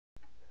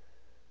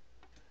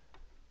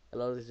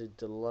Hello, this is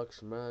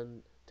Deluxe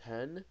Man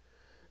 10,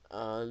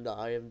 and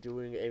I am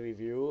doing a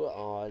review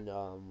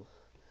on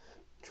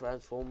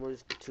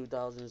Transformers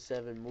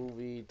 2007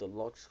 movie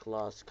Deluxe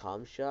Class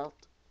Camshaft.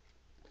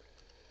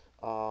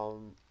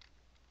 Um,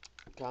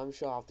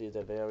 Camshaft is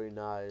a very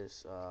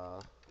nice,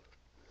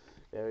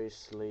 very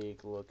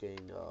sleek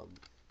looking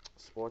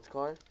sports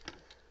car.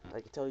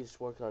 I can tell you,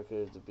 sports car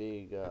because the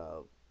big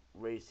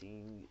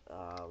racing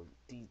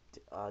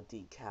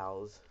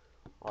decals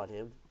on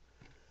him.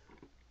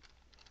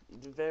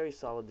 It's a very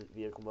solid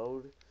vehicle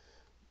mode.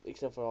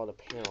 Except for all the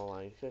panel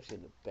lines, especially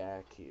in the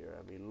back here.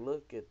 I mean,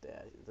 look at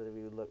that. It doesn't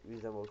even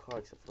resemble a car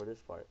except for this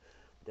part.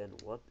 Then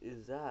what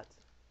is that?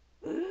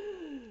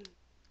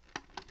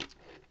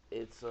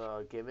 It's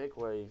a gimmick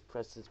where you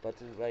press this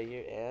button right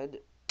here, and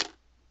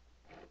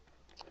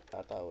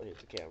I thought it would hit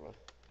the camera.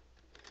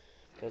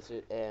 Press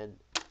it, and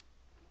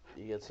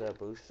he gets a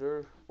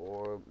booster,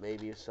 or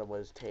maybe if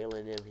someone's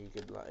tailing him, he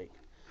could like,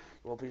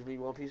 you want a piece of me?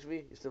 You want a piece of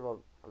me? Instead of,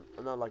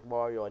 I'm not like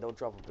Mario. I don't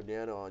drop a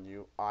banana on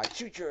you. I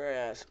shoot your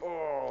ass.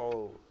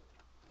 Oh,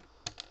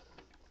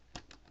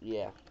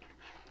 yeah.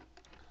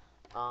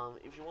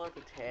 If you want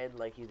to pretend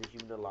like he's a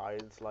human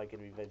alliance, like in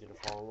Revenge of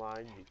the Fallen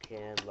line, you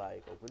can,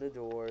 like, open the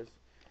doors.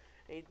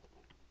 It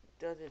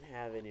doesn't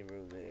have any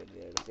room in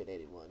there to fit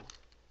anyone.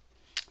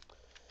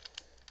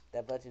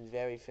 That button's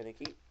very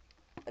finicky.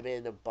 I've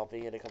been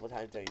bumping it a couple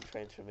times during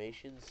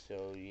transformations,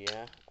 so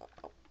yeah.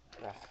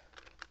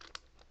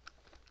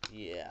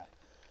 Yeah.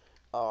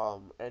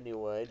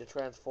 Anyway, to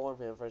transform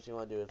him, first thing you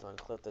want to do is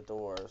unclip the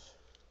doors.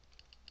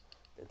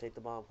 Then take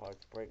the bomb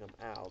parts, bring them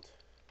out.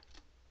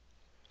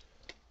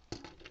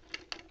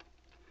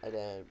 And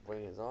then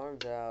bring his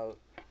arms out.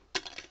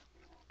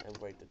 And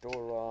break the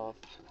door off.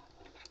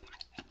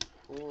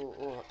 Ooh,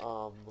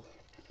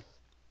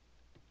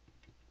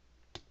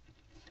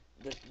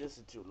 this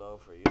is too low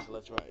for you, so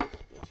let's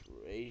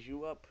raise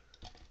you up.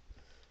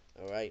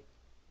 Alright.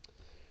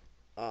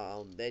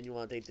 Then you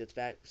want to take this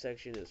back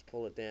section and just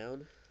pull it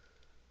down.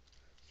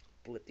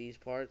 Split these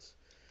parts.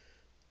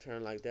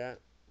 Turn like that.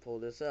 Pull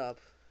this up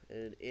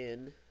and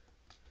in.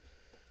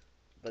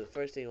 But the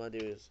first thing you want to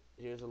do is,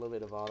 here's a little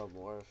bit of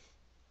automorph.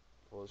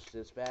 Pull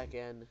this back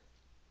in.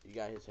 You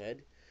got his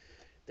head.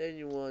 Then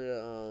you want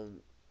to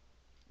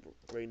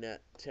bring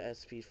that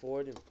test piece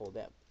forward and pull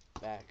that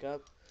back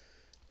up.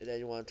 And then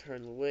you want to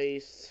turn the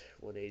waist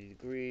 180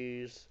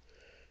 degrees.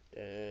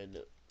 Then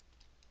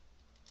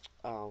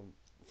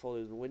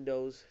fold the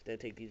windows. Then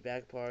take these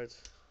back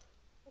parts,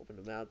 open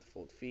them out,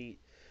 fold feet.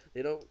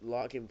 They don't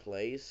lock in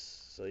place,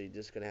 so you're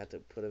just gonna have to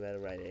put them at a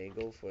right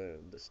angle for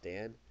them to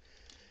stand.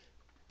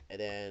 And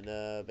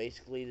then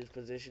basically just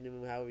position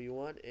them however you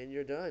want, and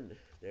you're done.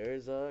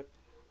 There's a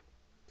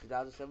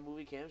 2007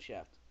 movie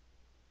Camshaft.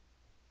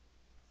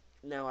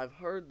 Now I've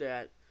heard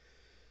that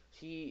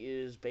he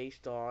is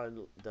based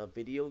on the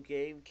video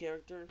game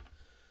character.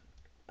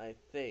 I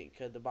think,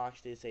 cause the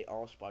box did say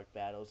All Spark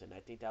Battles, and I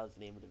think that was the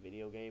name of the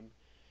video game.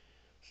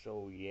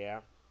 So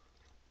yeah.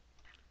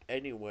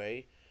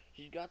 Anyway,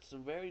 he's got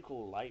some very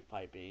cool light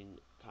piping,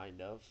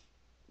 kind of.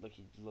 Look,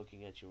 he's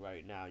looking at you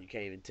right now. You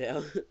can't even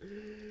tell.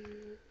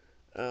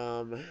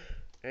 um.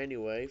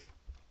 Anyway,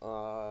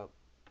 uh,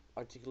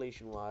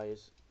 articulation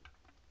wise,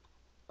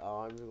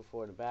 arms go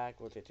forward and back,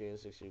 rotate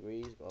 360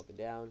 degrees, go up and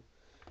down,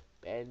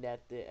 bend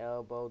at the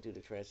elbow, do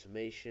the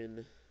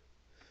transformation.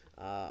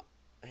 Uh,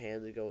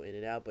 Hands go in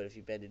and out, but if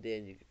you bend it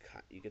in,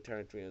 you can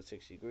turn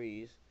 360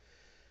 degrees,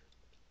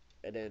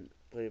 and then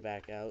put it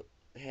back out.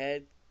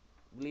 Head,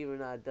 believe it or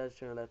not, it does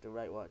turn left and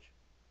right. Watch.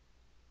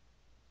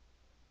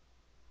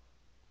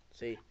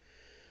 See,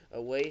 a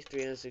waist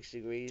 360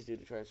 degrees, do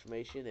the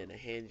transformation, and a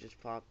hand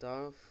just popped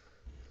off.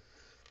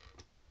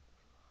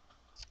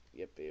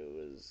 Yep, it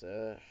was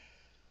uh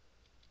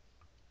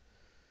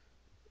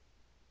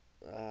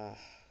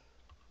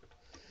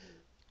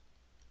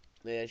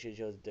maybe I should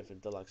chose a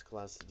different deluxe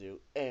class to do.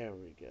 There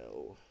we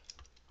go.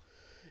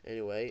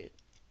 Anyway,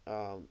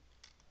 um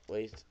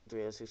waist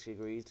 360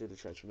 degrees, do the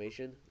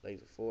transformation,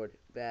 legs forward,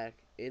 back,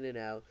 in and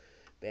out,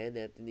 bend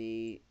at the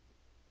knee,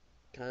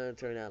 kind of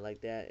turn out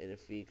like that, and the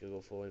feet can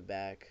go forward and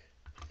back,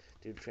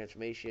 do the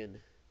transformation.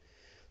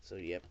 So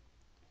yep.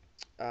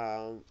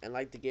 And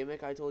like the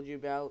gimmick I told you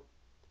about,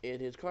 in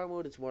his car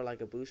mode it's more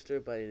like a booster,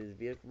 but in his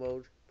vehicle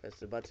mode, press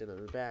the button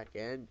on the back,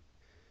 and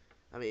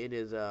I mean in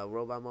his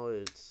robot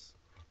mode it's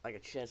like a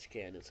chest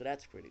cannon, so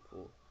that's pretty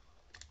cool.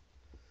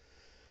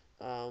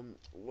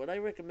 Would I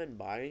recommend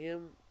buying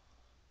him?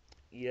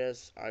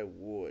 Yes, I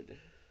would.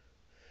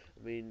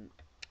 I mean,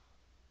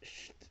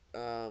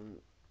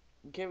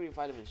 you can't really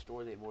find him in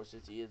stores anymore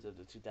since he is of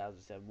the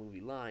 2007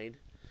 movie line,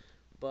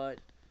 but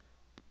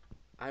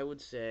I would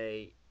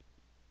say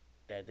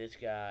that this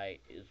guy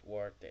is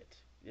worth it.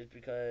 Just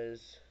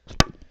because,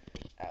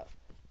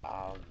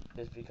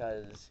 just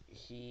because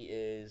he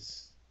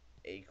is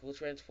a cool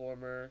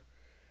transformer,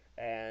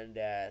 and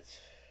that,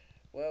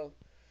 well,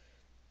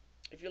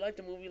 if you like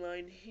the movie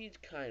line, he's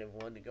kind of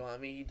one to go. I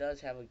mean, he does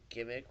have a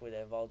gimmick where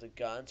it involves a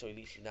gun, so at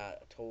least he's not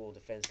a total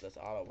defenseless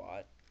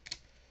Autobot.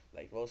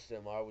 like most of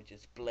them are, with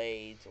just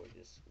blades or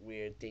just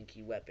weird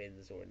dinky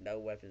weapons or no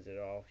weapons at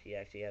all. He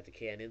actually has a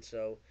cannon,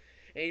 so,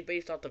 and he's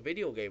based off the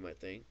video game, I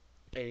think.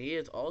 And he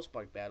is all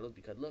spark battles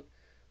because look,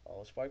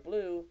 all spark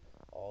blue,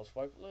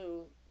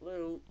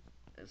 blue.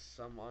 There's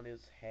some on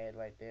his head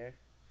right there,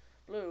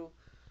 blue.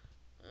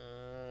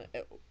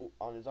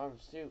 On his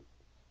arms too,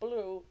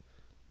 blue.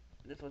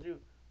 This one too,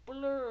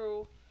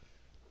 blue.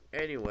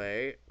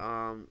 Anyway,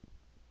 I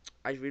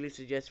really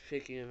suggest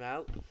picking him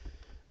out.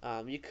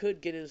 You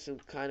could get in some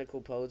kind of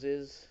cool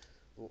poses.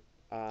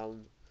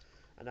 Um,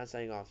 I'm not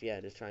saying off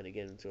yet, just trying to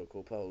get into a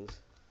cool pose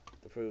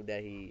to prove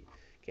that he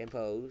can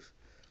pose.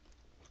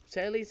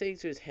 Sadly,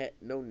 thanks to his head,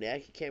 no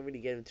neck, you can't really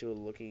get into a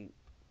looking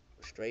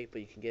straight, but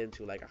you can get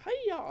into like a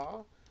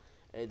hiya,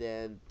 and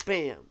then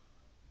bam,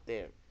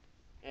 there.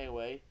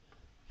 Anyway,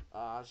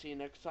 see you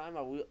next time.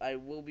 I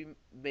will be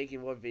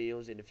making more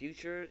videos in the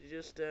future,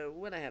 just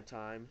when I have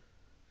time.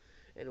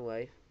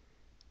 Anyway,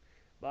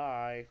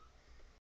 bye.